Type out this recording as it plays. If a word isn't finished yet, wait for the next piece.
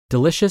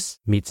Delicious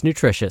meets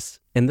nutritious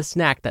in the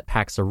snack that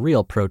packs a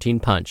real protein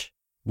punch.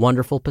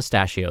 Wonderful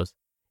Pistachios.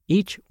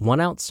 Each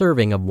 1-ounce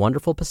serving of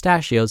Wonderful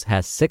Pistachios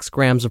has 6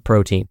 grams of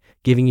protein,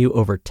 giving you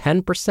over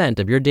 10%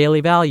 of your daily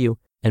value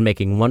and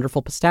making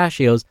Wonderful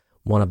Pistachios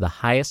one of the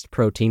highest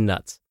protein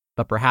nuts.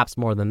 But perhaps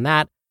more than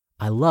that,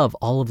 I love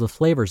all of the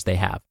flavors they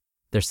have.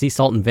 Their sea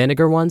salt and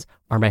vinegar ones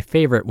are my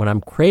favorite when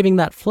I'm craving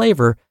that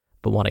flavor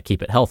but want to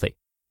keep it healthy.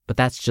 But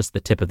that's just the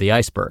tip of the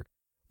iceberg.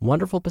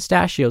 Wonderful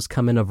Pistachios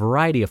come in a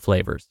variety of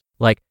flavors,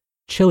 like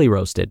chili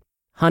roasted,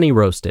 honey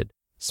roasted,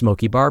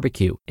 smoky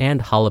barbecue,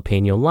 and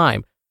jalapeno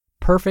lime,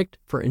 perfect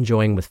for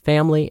enjoying with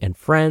family and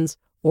friends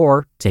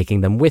or taking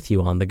them with you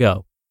on the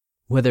go.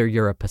 Whether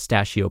you're a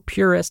pistachio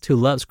purist who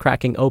loves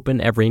cracking open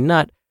every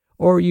nut,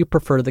 or you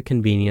prefer the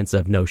convenience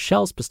of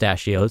no-shells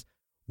pistachios,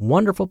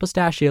 Wonderful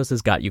Pistachios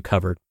has got you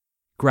covered.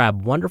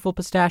 Grab Wonderful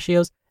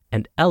Pistachios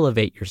and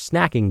elevate your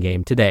snacking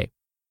game today.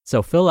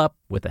 So fill up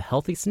with a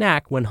healthy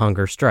snack when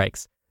hunger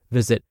strikes.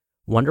 Visit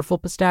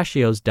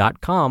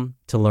wonderfulpistachios.com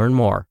to learn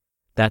more.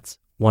 That's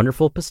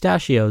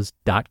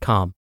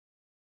wonderfulpistachios.com.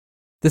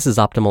 This is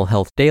Optimal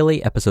Health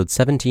Daily, episode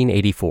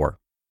 1784.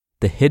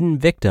 The Hidden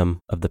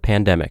Victim of the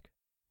Pandemic,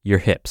 Your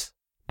Hips,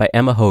 by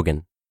Emma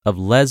Hogan of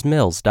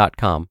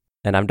lesmills.com.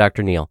 And I'm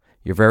Dr. Neil,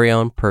 your very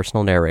own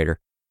personal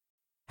narrator.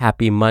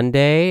 Happy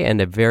Monday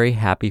and a very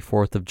happy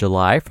 4th of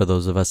July for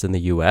those of us in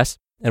the U.S.,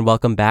 and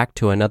welcome back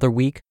to another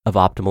week of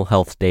Optimal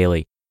Health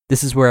Daily.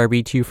 This is where I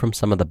read to you from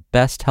some of the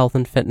best health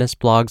and fitness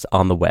blogs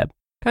on the web,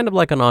 kind of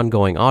like an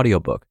ongoing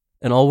audiobook,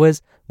 and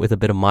always with a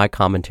bit of my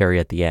commentary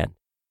at the end.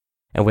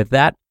 And with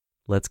that,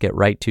 let's get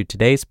right to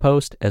today's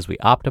post as we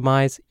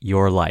optimize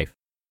your life.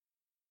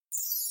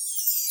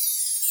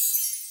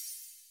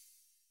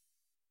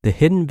 The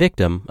Hidden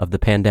Victim of the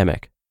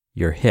Pandemic,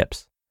 Your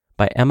Hips,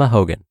 by Emma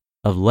Hogan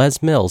of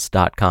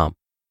lesmills.com.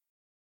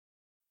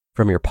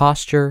 From your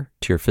posture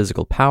to your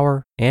physical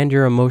power and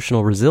your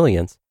emotional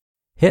resilience,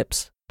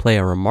 hips play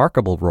a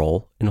remarkable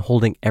role in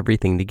holding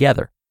everything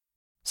together.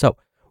 So,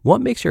 what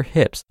makes your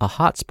hips a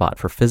hotspot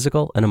for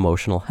physical and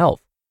emotional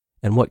health?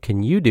 And what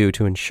can you do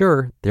to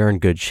ensure they're in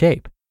good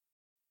shape?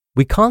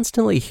 We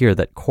constantly hear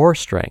that core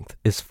strength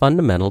is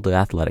fundamental to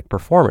athletic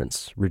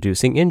performance,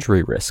 reducing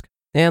injury risk,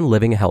 and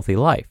living a healthy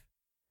life.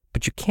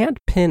 But you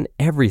can't pin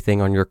everything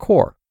on your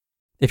core.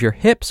 If your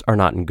hips are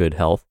not in good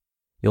health,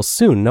 you'll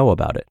soon know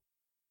about it.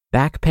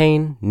 Back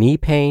pain, knee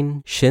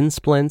pain, shin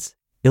splints,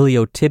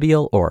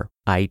 iliotibial or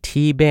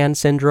IT band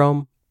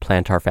syndrome,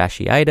 plantar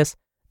fasciitis,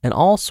 and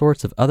all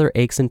sorts of other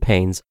aches and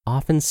pains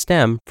often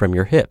stem from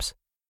your hips.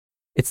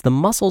 It's the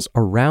muscles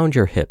around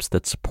your hips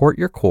that support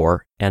your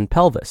core and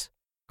pelvis,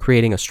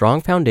 creating a strong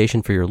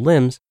foundation for your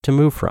limbs to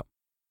move from.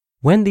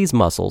 When these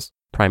muscles,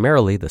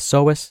 primarily the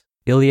psoas,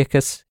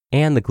 iliacus,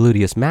 and the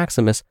gluteus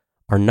maximus,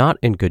 are not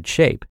in good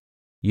shape,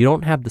 you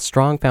don't have the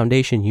strong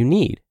foundation you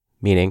need,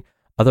 meaning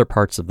other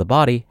parts of the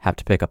body have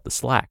to pick up the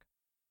slack.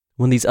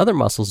 When these other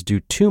muscles do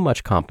too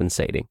much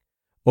compensating,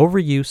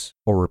 overuse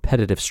or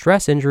repetitive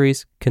stress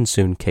injuries can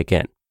soon kick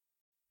in.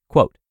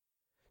 Quote,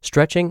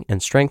 "Stretching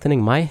and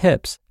strengthening my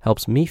hips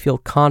helps me feel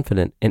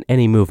confident in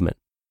any movement.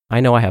 I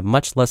know I have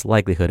much less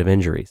likelihood of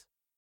injuries."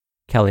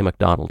 Kelly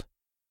MacDonald.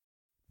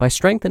 By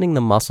strengthening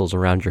the muscles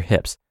around your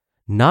hips,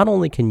 not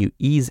only can you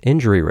ease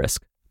injury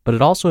risk, but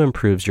it also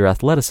improves your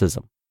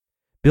athleticism.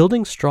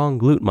 Building strong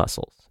glute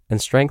muscles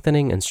and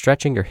strengthening and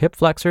stretching your hip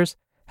flexors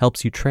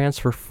helps you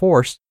transfer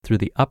force through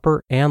the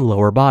upper and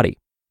lower body,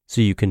 so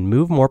you can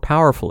move more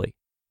powerfully.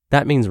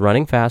 That means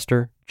running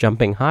faster,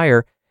 jumping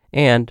higher,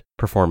 and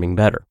performing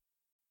better.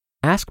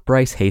 Ask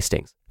Bryce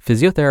Hastings,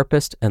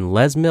 physiotherapist and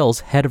Les Mills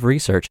head of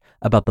research,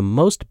 about the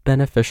most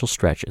beneficial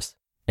stretches.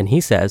 And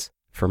he says,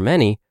 for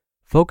many,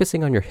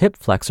 focusing on your hip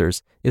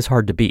flexors is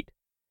hard to beat.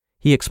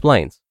 He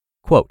explains,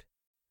 quote,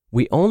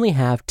 "We only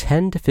have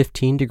 10 to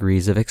 15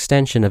 degrees of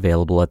extension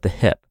available at the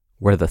hip,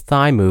 where the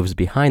thigh moves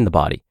behind the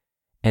body,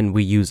 and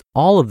we use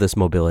all of this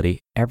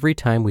mobility every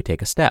time we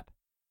take a step.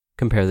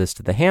 Compare this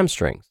to the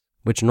hamstrings,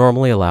 which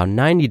normally allow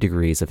 90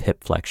 degrees of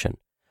hip flexion,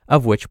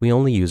 of which we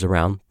only use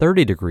around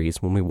 30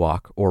 degrees when we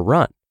walk or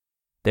run.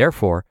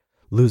 Therefore,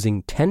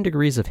 losing 10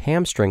 degrees of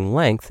hamstring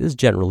length is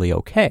generally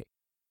okay,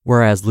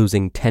 whereas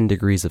losing 10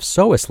 degrees of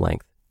psoas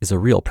length is a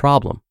real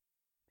problem.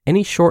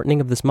 Any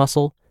shortening of this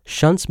muscle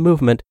shunts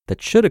movement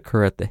that should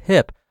occur at the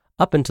hip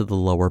up into the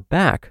lower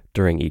back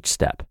during each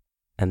step,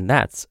 and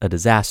that's a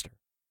disaster."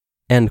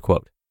 End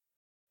quote.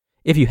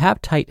 If you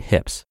have tight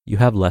hips, you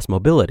have less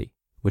mobility,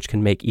 which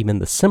can make even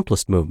the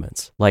simplest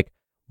movements, like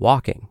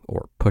walking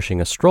or pushing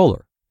a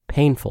stroller,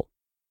 painful.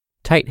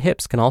 Tight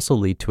hips can also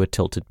lead to a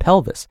tilted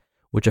pelvis,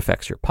 which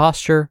affects your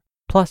posture,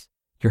 plus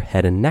your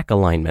head and neck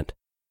alignment.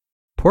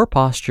 Poor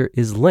posture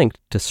is linked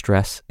to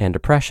stress and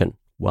depression,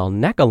 while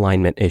neck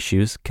alignment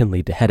issues can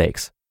lead to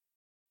headaches.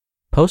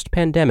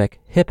 Post-pandemic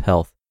hip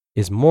health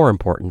is more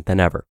important than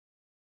ever.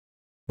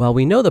 While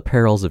we know the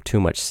perils of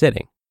too much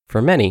sitting,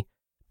 for many,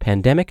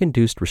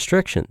 pandemic-induced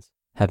restrictions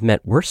have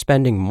meant we're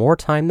spending more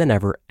time than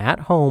ever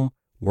at home,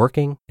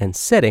 working and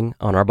sitting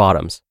on our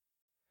bottoms.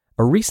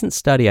 A recent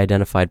study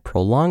identified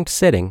prolonged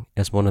sitting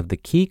as one of the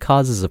key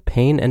causes of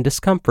pain and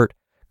discomfort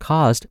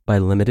caused by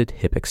limited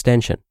hip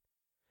extension.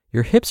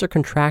 Your hips are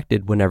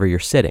contracted whenever you're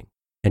sitting,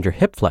 and your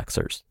hip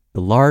flexors,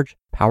 the large,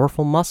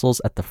 powerful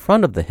muscles at the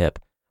front of the hip,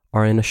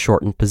 are in a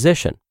shortened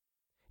position.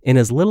 In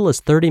as little as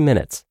 30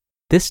 minutes,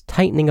 this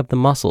tightening of the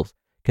muscles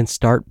can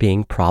start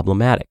being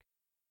problematic.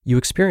 You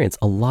experience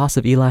a loss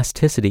of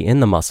elasticity in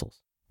the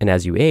muscles, and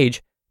as you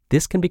age,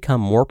 this can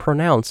become more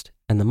pronounced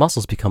and the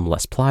muscles become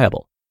less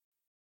pliable.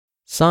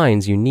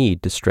 Signs you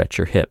need to stretch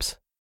your hips.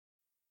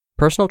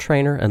 Personal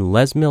trainer and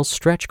Les Mills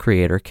stretch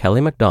creator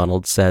Kelly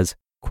McDonald says,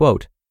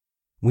 quote,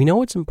 "We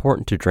know it's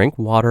important to drink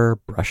water,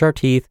 brush our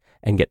teeth,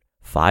 and get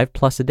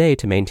 5+ a day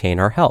to maintain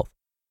our health.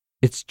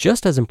 It's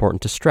just as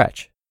important to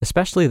stretch,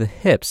 especially the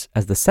hips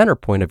as the center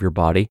point of your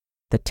body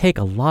that take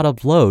a lot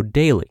of load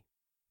daily."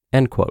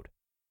 End quote.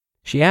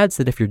 She adds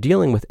that if you're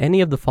dealing with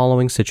any of the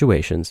following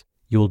situations,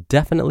 you will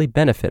definitely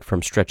benefit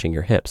from stretching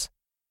your hips.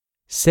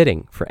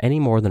 Sitting for any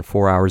more than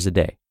 4 hours a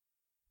day.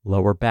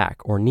 Lower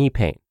back or knee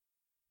pain.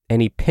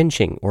 Any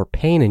pinching or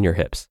pain in your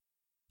hips.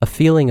 A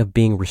feeling of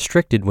being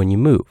restricted when you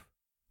move.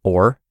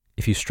 Or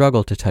if you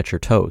struggle to touch your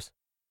toes.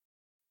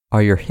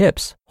 Are your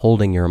hips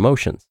holding your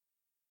emotions?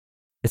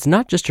 It's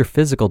not just your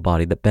physical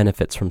body that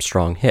benefits from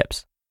strong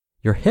hips.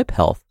 Your hip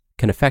health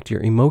can affect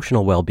your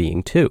emotional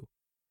well-being too.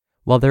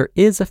 While there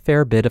is a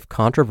fair bit of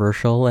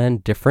controversial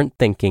and different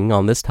thinking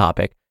on this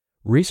topic,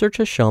 research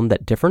has shown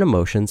that different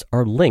emotions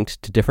are linked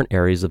to different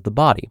areas of the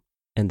body,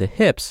 and the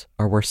hips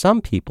are where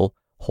some people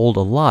hold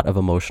a lot of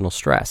emotional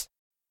stress.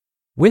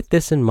 With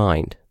this in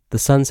mind, the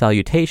sun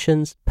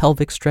salutations,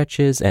 pelvic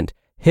stretches, and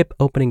hip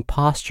opening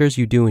postures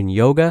you do in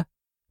yoga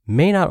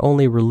may not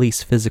only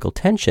release physical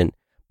tension,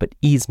 but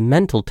ease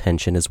mental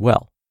tension as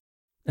well.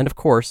 And of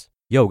course,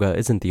 yoga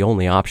isn't the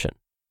only option.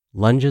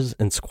 Lunges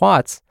and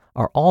squats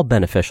are all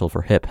beneficial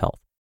for hip health,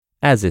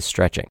 as is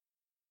stretching.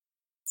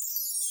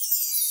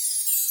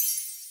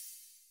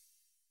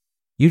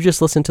 You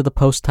just listened to the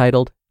post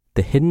titled,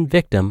 "The Hidden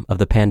Victim of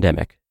the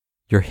Pandemic,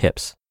 Your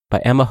Hips," by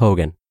Emma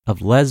Hogan of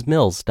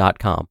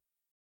lesmills.com.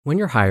 When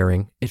you're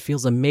hiring, it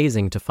feels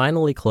amazing to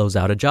finally close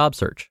out a job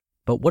search.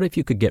 But what if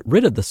you could get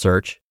rid of the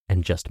search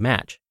and just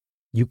match?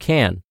 You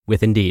can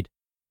with Indeed.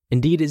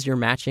 Indeed is your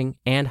matching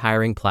and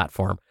hiring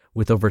platform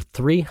with over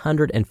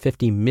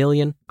 350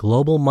 million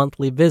global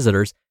monthly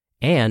visitors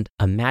and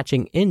a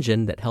matching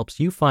engine that helps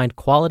you find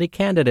quality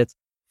candidates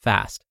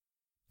fast.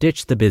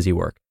 Ditch the busy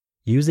work.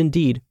 Use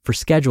Indeed for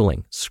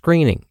scheduling,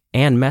 screening,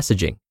 and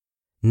messaging.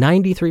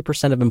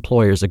 93% of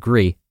employers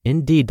agree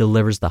Indeed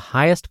delivers the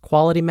highest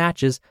quality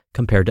matches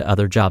compared to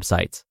other job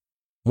sites.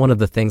 One of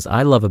the things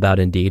I love about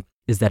Indeed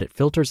is that it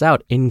filters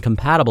out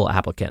incompatible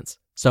applicants.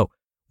 So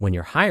when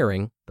you're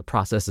hiring, the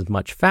process is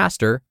much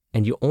faster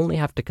and you only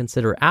have to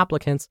consider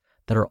applicants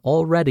that are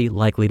already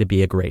likely to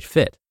be a great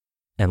fit.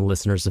 And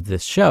listeners of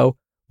this show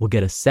will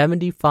get a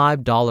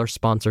 $75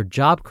 sponsored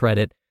job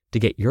credit to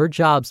get your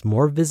jobs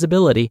more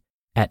visibility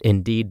at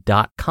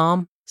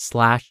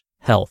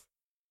Indeed.com/health.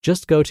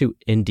 Just go to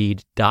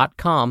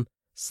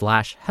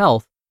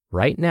Indeed.com/health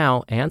right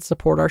now and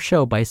support our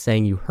show by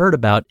saying you heard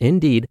about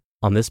Indeed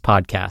on this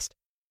podcast.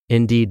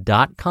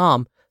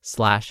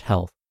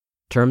 Indeed.com/health.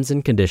 Terms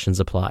and conditions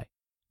apply.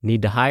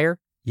 Need to hire?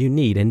 You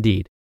need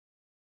Indeed.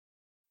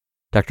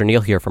 Dr.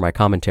 Neal here for my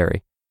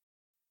commentary.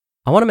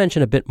 I want to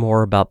mention a bit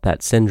more about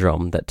that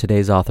syndrome that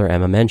today's author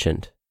Emma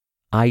mentioned.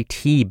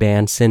 IT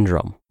band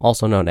syndrome,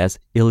 also known as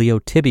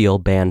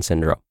iliotibial band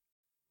syndrome.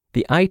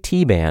 The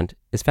IT band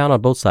is found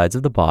on both sides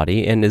of the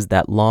body and is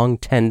that long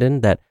tendon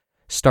that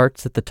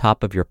starts at the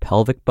top of your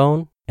pelvic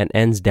bone and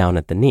ends down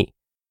at the knee.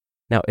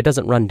 Now, it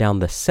doesn't run down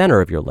the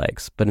center of your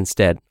legs, but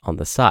instead on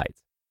the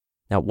sides.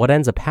 Now, what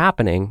ends up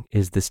happening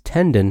is this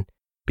tendon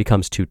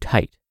becomes too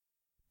tight.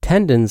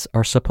 Tendons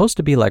are supposed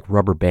to be like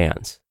rubber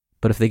bands,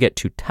 but if they get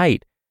too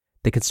tight,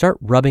 they can start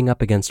rubbing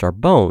up against our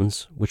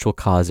bones, which will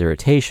cause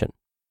irritation.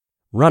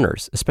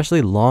 Runners,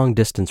 especially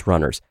long-distance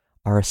runners,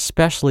 are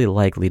especially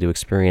likely to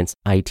experience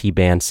IT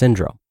band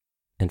syndrome.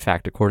 In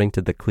fact, according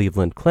to the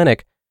Cleveland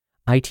Clinic,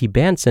 IT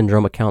band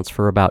syndrome accounts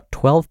for about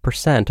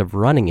 12% of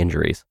running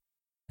injuries.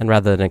 And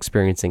rather than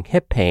experiencing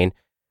hip pain,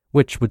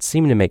 which would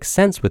seem to make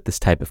sense with this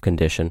type of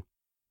condition,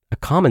 a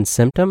common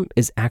symptom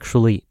is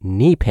actually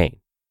knee pain.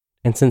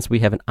 And since we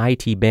have an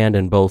IT band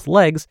in both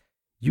legs,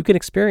 you can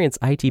experience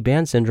IT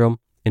band syndrome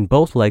in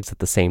both legs at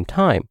the same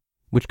time,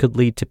 which could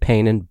lead to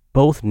pain in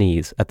both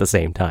knees at the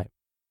same time.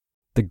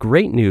 The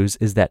great news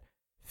is that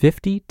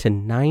 50 to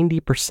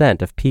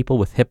 90% of people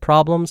with hip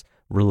problems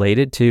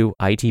related to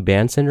IT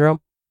band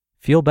syndrome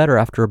feel better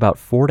after about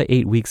 4 to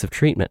 8 weeks of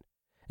treatment.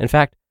 In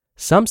fact,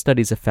 some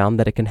studies have found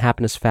that it can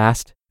happen as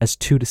fast as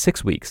 2 to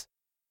 6 weeks.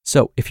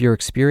 So if you're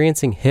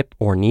experiencing hip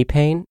or knee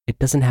pain, it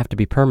doesn't have to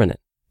be permanent.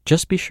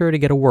 Just be sure to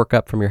get a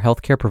workup from your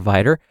healthcare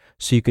provider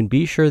so you can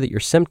be sure that your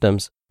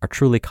symptoms are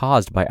truly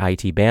caused by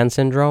IT band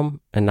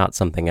syndrome and not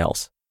something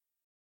else.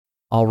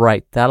 All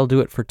right, that'll do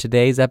it for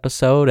today's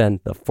episode and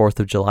the 4th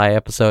of July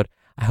episode.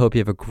 I hope you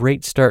have a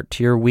great start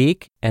to your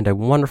week and a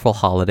wonderful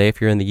holiday if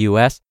you're in the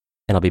U.S.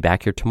 And I'll be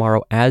back here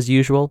tomorrow as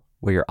usual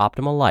where your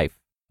optimal life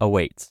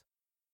awaits.